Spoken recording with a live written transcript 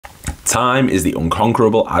Time is the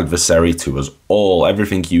unconquerable adversary to us all.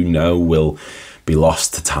 Everything you know will be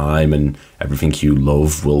lost to time, and everything you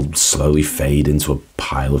love will slowly fade into a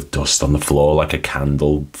pile of dust on the floor like a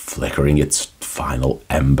candle flickering its final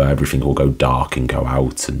ember. Everything will go dark and go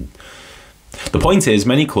out. And the point is,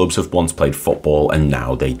 many clubs have once played football and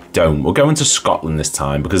now they don't. We're going to Scotland this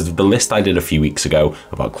time because the list I did a few weeks ago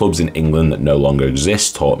about clubs in England that no longer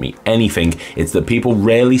exist taught me anything. It's that people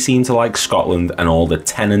rarely seem to like Scotland and all the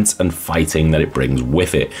tenants and fighting that it brings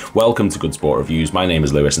with it. Welcome to Good Sport Reviews. My name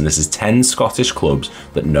is Lewis and this is 10 Scottish clubs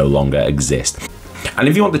that no longer exist. And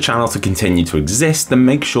if you want the channel to continue to exist, then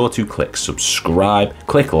make sure to click subscribe,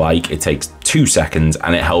 click like. It takes 2 seconds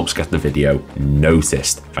and it helps get the video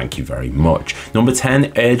noticed. Thank you very much. Number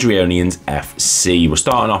 10, Airdrieonians FC. We're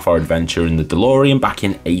starting off our adventure in the DeLorean back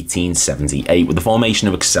in 1878 with the formation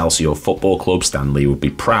of Excelsior Football Club. Stan Lee would be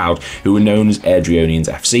proud, who were known as Airdrieonians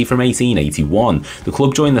FC from 1881. The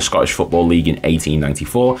club joined the Scottish Football League in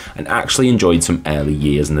 1894 and actually enjoyed some early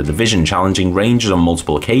years in the division, challenging Rangers on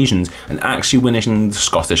multiple occasions and actually winning the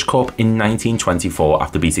Scottish Cup in 1924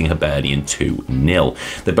 after beating Aberdeen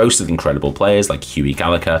 2-0. They boasted incredible players like Hughie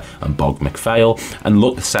Gallagher and Bog McPhail and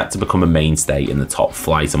looked set to become a mainstay in the top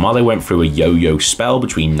flight. And while they went through a yo-yo spell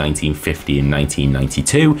between 1950 and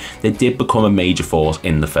 1992, they did become a major force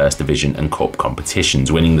in the First Division and Cup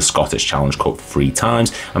competitions, winning the Scottish Challenge Cup 3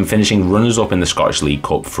 times and finishing runners-up in the Scottish League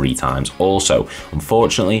Cup 3 times also.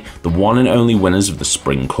 Unfortunately, the one and only winners of the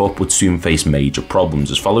Spring Cup would soon face major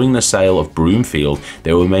problems, as following the sale of Broomfield,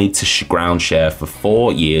 they were made to ground share for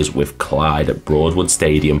 4 years with Clyde at Broadwood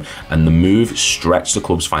Stadium, and the move stretched the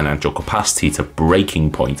club's financial capacity to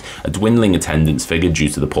breaking point. A dwindling attendance figure due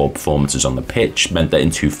to the poor performances on the pitch meant that in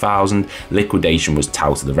 2000, liquidation was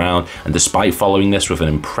touted around, and despite following this with an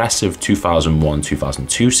impressive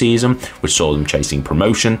 2001-2002 season, which saw them chasing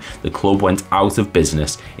promotion, the club went out of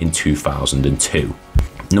business in 2002.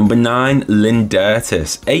 Number 9,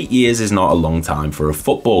 Lindertis. 8 years is not a long time for a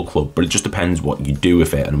football club, but it just depends what you do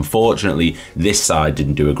with it. And unfortunately, this side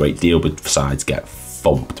didn't do a great deal, but sides get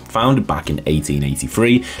thumped. Founded back in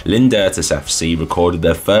 1883, Lindertis FC recorded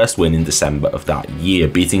their first win in December of that year,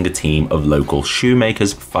 beating a team of local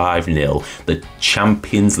shoemakers 5-0, the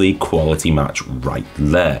Champions League quality match right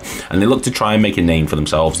there. And they looked to try and make a name for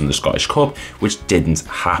themselves in the Scottish Cup, which didn't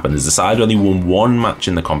happen, as the side only won 1 match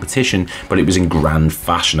in the competition, but it was in grand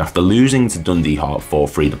fashion after losing to Dundee Heart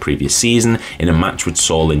 4-3 the previous season in a match which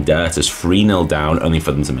saw Lindertis 3-0 down, only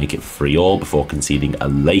for them to make it 3-3 before conceding a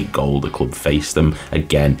late goal. The club faced them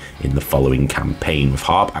again in the following campaign, with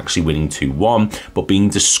Harp actually winning 2-1 but being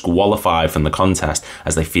disqualified from the contest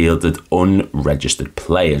as they fielded unregistered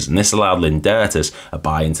players, and this allowed Lindertis a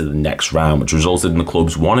bye into the next round, which resulted in the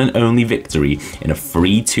club's one and only victory in a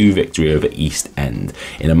 3-2 victory over East End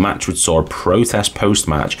in a match which saw a protest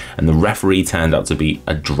post-match, and the referee turned out to be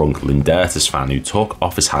a drunk Lindertis fan who took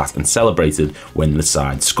off his hat and celebrated when the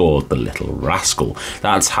side scored, the little rascal.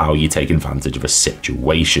 That's how you take advantage of a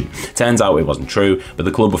situation. Turns out it wasn't true, but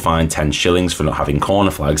the club were fined 10 shillings for not having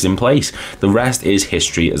corner flags in place. The rest is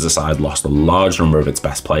history, as the side lost a large number of its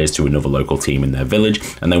best players to another local team in their village,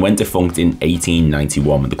 and they went defunct in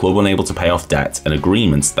 1891 with the club unable to pay off debts and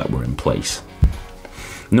agreements that were in place.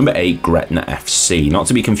 Number 8, Gretna FC. Not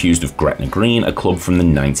to be confused with Gretna Green, a club from the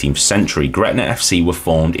 19th century. Gretna FC were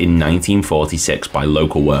formed in 1946 by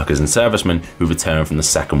local workers and servicemen who returned from the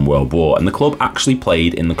Second World War, and the club actually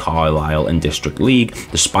played in the Carlisle and District League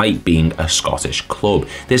despite being a Scottish club.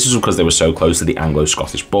 This was because they were so close to the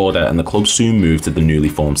Anglo-Scottish border, and the club soon moved to the newly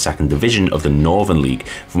formed Second Division of the Northern League,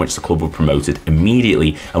 from which the club were promoted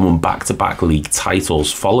immediately and won back-to-back league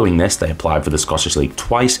titles. Following this, they applied for the Scottish League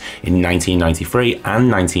twice in 1993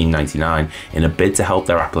 and 1999. In a bid to help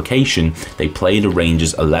their application, they played a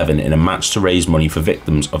Rangers 11 in a match to raise money for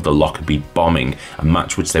victims of the Lockerbie bombing, a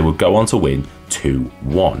match which they would go on to win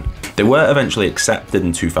 2-1. They were eventually accepted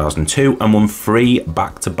in 2002 and won 3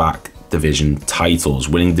 back-to-back division titles,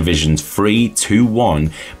 winning divisions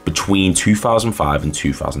 3-2-1 between 2005 and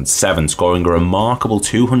 2007, scoring a remarkable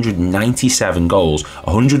 297 goals,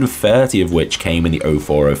 130 of which came in the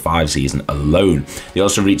 04-05 season alone. They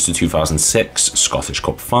also reached the 2006 Scottish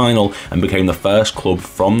Cup final and became the first club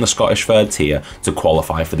from the Scottish third tier to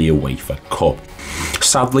qualify for the UEFA Cup.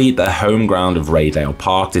 Sadly, their home ground of Raydale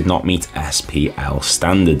Park did not meet SPL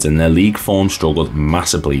standards, and their league form struggled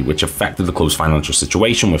massively, which affected the club's financial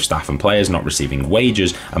situation, with staff and players not receiving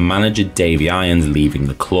wages and manager Davy Irons leaving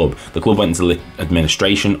the club. The club went into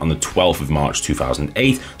administration on the 12th of March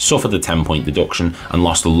 2008, suffered a 10-point deduction and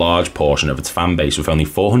lost a large portion of its fan base, with only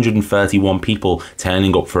 431 people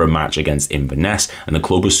turning up for a match against Inverness, and the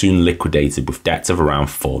club was soon liquidated with debts of around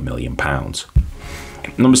 £4 million.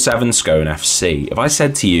 Number 7, Scone FC. If I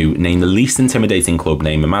said to you, name the least intimidating club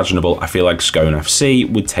name imaginable, I feel like Scone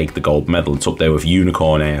FC would take the gold medal. It's up there with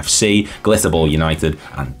Unicorn AFC, Glitterball United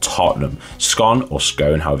and Tottenham. Scone, or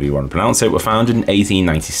Scone, however you want to pronounce it, were founded in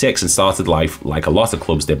 1896 and started life like a lot of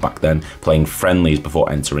clubs did back then, playing friendlies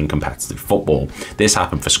before entering competitive football. This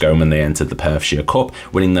happened for Scone when they entered the Perthshire Cup,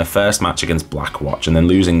 winning their first match against Blackwatch and then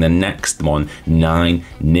losing their next one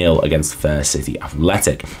 9-0 against Fair City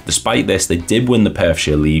Athletic. Despite this, they did win the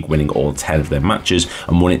Perthshire League, winning all 10 of their matches,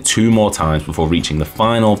 and won it 2 more times before reaching the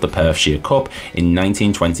final of the Perthshire Cup in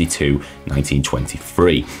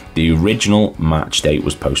 1922-1923. The original match date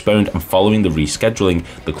was postponed, and following the rescheduling,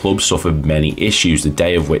 the club suffered many issues, the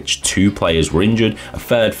day of which 2 players were injured, a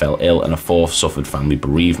third fell ill, and a 4th suffered family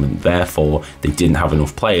bereavement. Therefore, they didn't have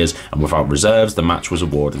enough players, and without reserves, the match was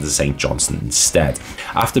awarded to St Johnstone instead.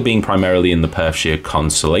 After being primarily in the Perthshire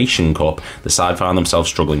Consolation Cup, the side found themselves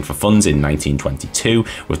struggling for funds in 1922,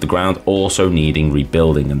 with the ground also needing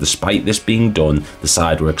rebuilding, and despite this being done, the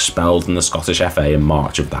side were expelled from the Scottish FA in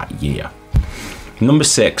March of that year. Number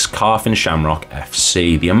 6, Carfin Shamrock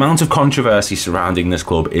FC. The amount of controversy surrounding this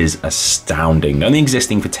club is astounding. Only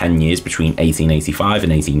existing for 10 years between 1885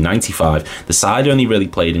 and 1895, the side only really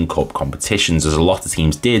played in cup competitions, as a lot of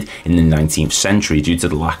teams did in the 19th century due to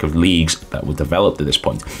the lack of leagues that were developed at this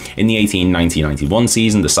point. In the 1890-91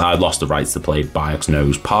 season, the side lost the rights to play at Biox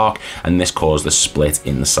Nose Park, and this caused a split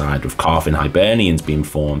in the side, with Carfin Hibernians being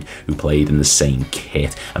formed who played in the same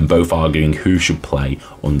kit, and both arguing who should play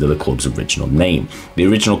under the club's original name. The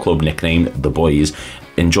original club, nicknamed the Boys,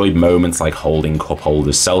 enjoyed moments like holding cup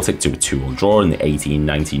holders Celtic to a 2-2 draw in the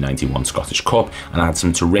 1890-91 Scottish Cup, and had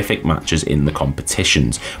some terrific matches in the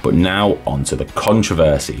competitions. But now onto the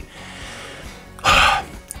controversy.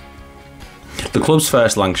 The club's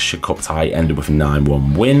first Lancashire Cup tie ended with a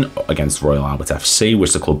 9-1 win against Royal Albert FC,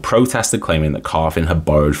 which the club protested, claiming that Carfin had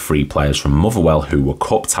borrowed 3 players from Motherwell who were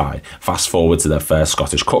cup tied. Fast forward to their first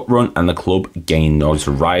Scottish Cup run, and the club gained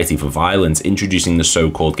notoriety for violence, introducing the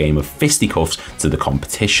so-called game of fisticuffs to the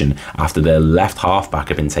competition after their left half-back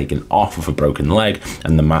had been taken off with a broken leg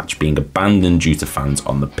and the match being abandoned due to fans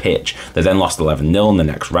on the pitch. They then lost 11-0 in the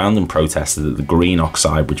next round and protested that the Greenock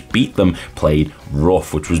side, which beat them, played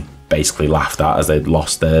rough, which was basically laughed at as they'd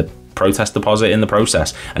lost their protest deposit in the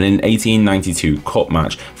process. And in an 1892 cup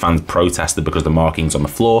match, fans protested because the markings on the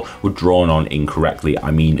floor were drawn on incorrectly.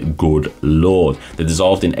 I mean, good lord. They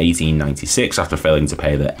dissolved in 1896 after failing to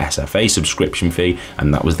pay their SFA subscription fee,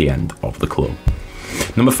 and that was the end of the club.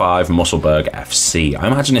 Number 5, Musselburgh FC. I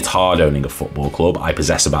imagine it's hard owning a football club. I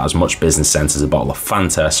possess about as much business sense as a bottle of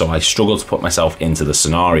Fanta, so I struggle to put myself into the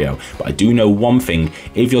scenario. But I do know one thing: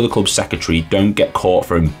 if you're the club's secretary, don't get caught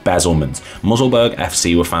for embezzlement. Musselburgh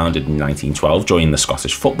FC were founded in 1912, joining the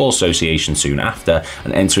Scottish Football Association soon after,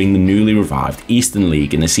 and entering the newly revived Eastern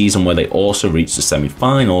League in a season where they also reached the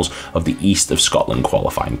semi-finals of the East of Scotland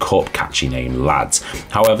qualifying cup. Catchy name, lads.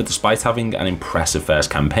 However, despite having an impressive first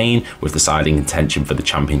campaign, with the side in contention for the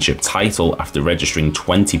championship title after registering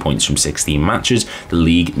 20 points from 16 matches, the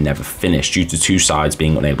league never finished due to 2 sides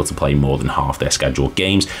being unable to play more than half their scheduled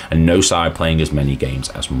games and no side playing as many games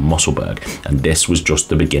as Musselburgh. And this was just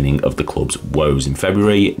the beginning of the club's woes. In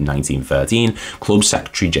February 1913, club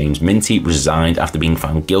secretary James Minty resigned after being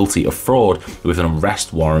found guilty of fraud, with an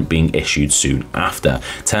arrest warrant being issued soon after.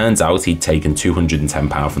 Turns out he'd taken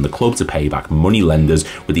 £210 from the club to pay back money lenders,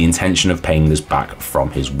 with the intention of paying this back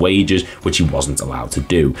from his wages, which he wasn't allowed to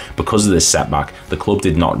do. Because of this setback, the club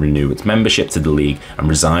did not renew its membership to the league and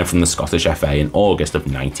resigned from the Scottish FA in August of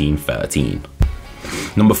 1913.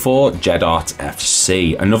 Number 4, Jeddart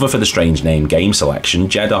FC. Another for the strange name game selection,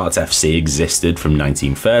 Jeddart FC existed from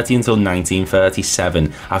 1930 until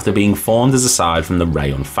 1937. After being formed as a side from the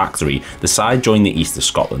Rayon factory, the side joined the East of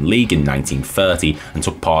Scotland League in 1930 and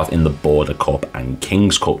took part in the Border Cup and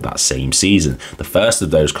King's Cup that same season. The first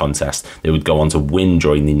of those contests they would go on to win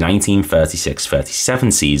during the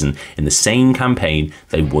 1936-37 season. In the same campaign,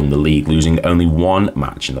 they won the league, losing only 1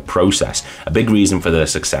 match in the process. A big reason for their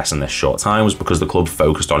success in this short time was because the club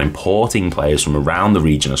focused on importing players from around the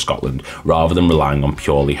region of Scotland rather than relying on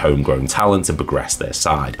purely homegrown talent to progress their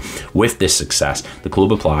side. With this success, the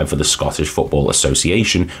club applied for the Scottish Football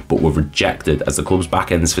Association but were rejected as the club's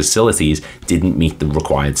back-end facilities didn't meet the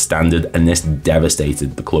required standard, and this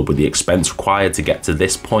devastated the club, with the expense required to get to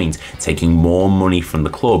this point taking more money from the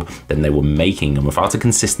club than they were making, and without a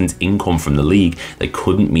consistent income from the league, they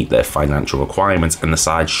couldn't meet their financial requirements, and the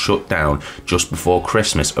side shut down just before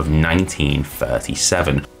Christmas of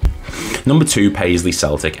 1937. Number 2, Paisley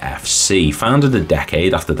Celtic FC. Founded a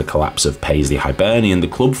decade after the collapse of Paisley Hibernian, the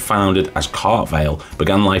club founded as Cartvale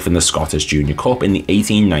began life in the Scottish Junior Cup in the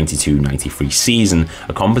 1892-93 season,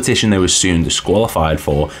 a competition they were soon disqualified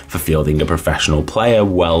for fielding a professional player.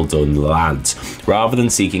 Well done, lads. Rather than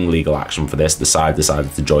seeking legal action for this, the side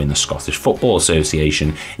decided to join the Scottish Football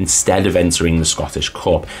Association instead of entering the Scottish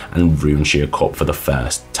Cup and Runeshire Cup for the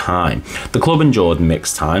first time. The club endured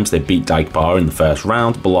mixed times. They beat Dyke Bar in the first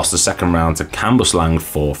round, but lost the second round to Cambuslang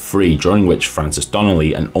 4-3, during which Francis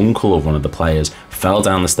Donnelly, an uncle of one of the players, fell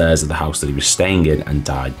down the stairs of the house that he was staying in and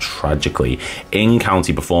died tragically. In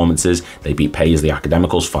county performances, they beat Paisley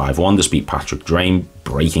Academicals 5-1, despite Patrick Drain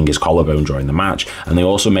breaking his collarbone during the match, and they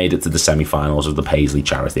also made it to the semi-finals of the Paisley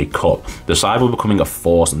Charity Cup. The side were becoming a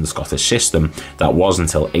force in the Scottish system. That was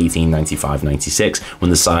until 1895-96, when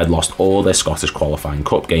the side lost all their Scottish qualifying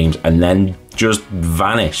cup games and then just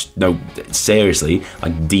vanished. No, seriously,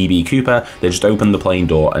 like DB Cooper, they just opened the plane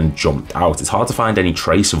door and jumped out. It's hard to find any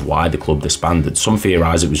trace of why the club disbanded. Some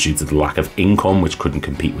theorise it was due to the lack of income, which couldn't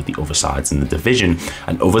compete with the other sides in the division,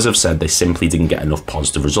 and others have said they simply didn't get enough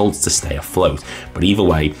positive results to stay afloat. But either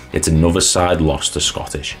way, it's another side lost to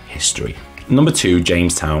Scottish history. Number 2,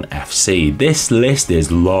 Jamestown FC. This list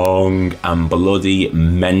is long and bloody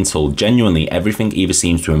mental. Genuinely, everything either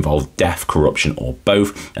seems to involve death, corruption, or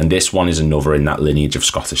both, and this one is another in that lineage of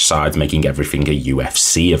Scottish sides, making everything a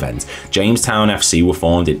UFC event. Jamestown FC were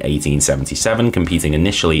formed in 1877, competing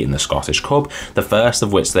initially in the Scottish Cup, the first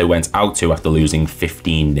of which they went out to after losing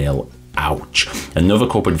 15-0. Ouch. Another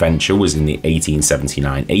cup adventure was in the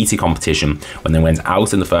 1879-80 competition, when they went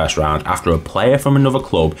out in the first round after a player from another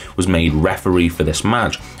club was made referee for this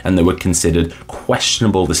match, and there were considered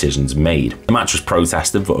questionable decisions made. The match was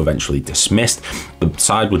protested but eventually dismissed. The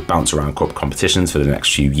side would bounce around cup competitions for the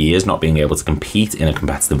next few years, not being able to compete in a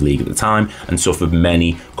competitive league at the time, and suffered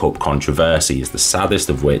many cup controversies, the saddest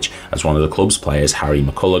of which as one of the club's players, Harry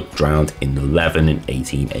McCulloch, drowned in the Leven in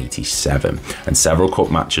 1887, and several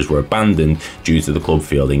cup matches were abandoned due to the club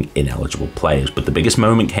fielding ineligible players. But the biggest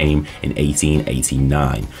moment came in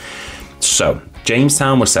 1889. So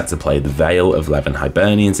Jamestown was set to play the Vale of Leven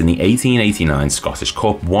Hibernians in the 1889 Scottish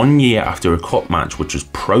Cup, 1 year after a cup match which was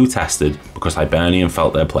protested because Hibernian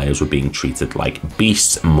felt their players were being treated like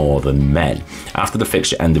beasts more than men. After the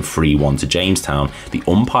fixture ended 3-1 to Jamestown, the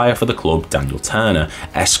umpire for the club, Daniel Turner,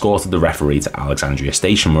 escorted the referee to Alexandria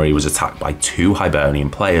Station, where he was attacked by 2 Hibernian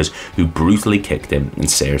players who brutally kicked him and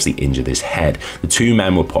seriously injured his head. The 2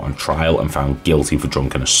 men were put on trial and found guilty for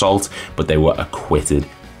drunken assault, but they were acquitted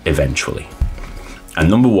eventually. And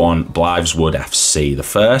number 1, Blytheswood FC. The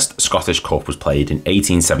first Scottish Cup was played in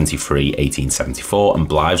 1873-1874, and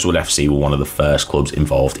Blytheswood FC were one of the first clubs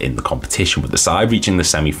involved in the competition, with the side reaching the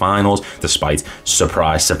semi-finals despite,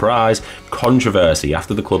 surprise, surprise, controversy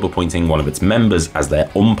after the club appointing one of its members as their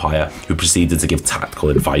umpire, who proceeded to give tactical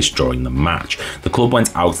advice during the match. The club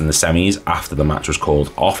went out in the semis after the match was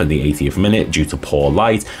called off in the 80th minute due to poor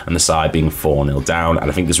light and the side being 4-0 down, and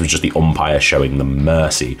I think this was just the umpire showing them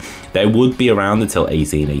mercy. They would be around until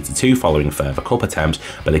 1882 following further cup attempts,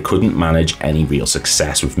 but they couldn't manage any real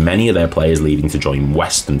success, with many of their players leaving to join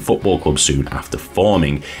Western Football Club soon after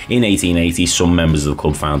forming. In 1880, some members of the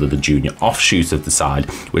club founded the junior offshoot of the side,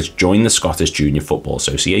 which joined the Scottish Junior Football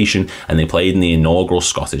Association, and they played in the inaugural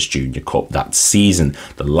Scottish Junior Cup that season.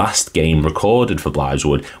 The last game recorded for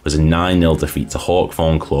Blytheswood was a 9-0 defeat to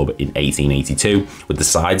Hawkthorne Club in 1882, with the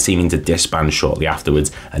side seeming to disband shortly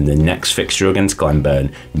afterwards, and the next fixture against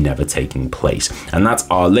Glenburn never taking place. And that's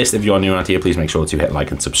our list. If you're new around here, please make sure to hit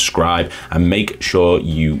like and subscribe, and make sure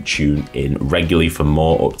you tune in regularly for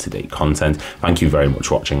more up-to-date content. Thank you very much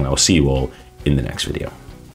for watching, and I'll see you all in the next video.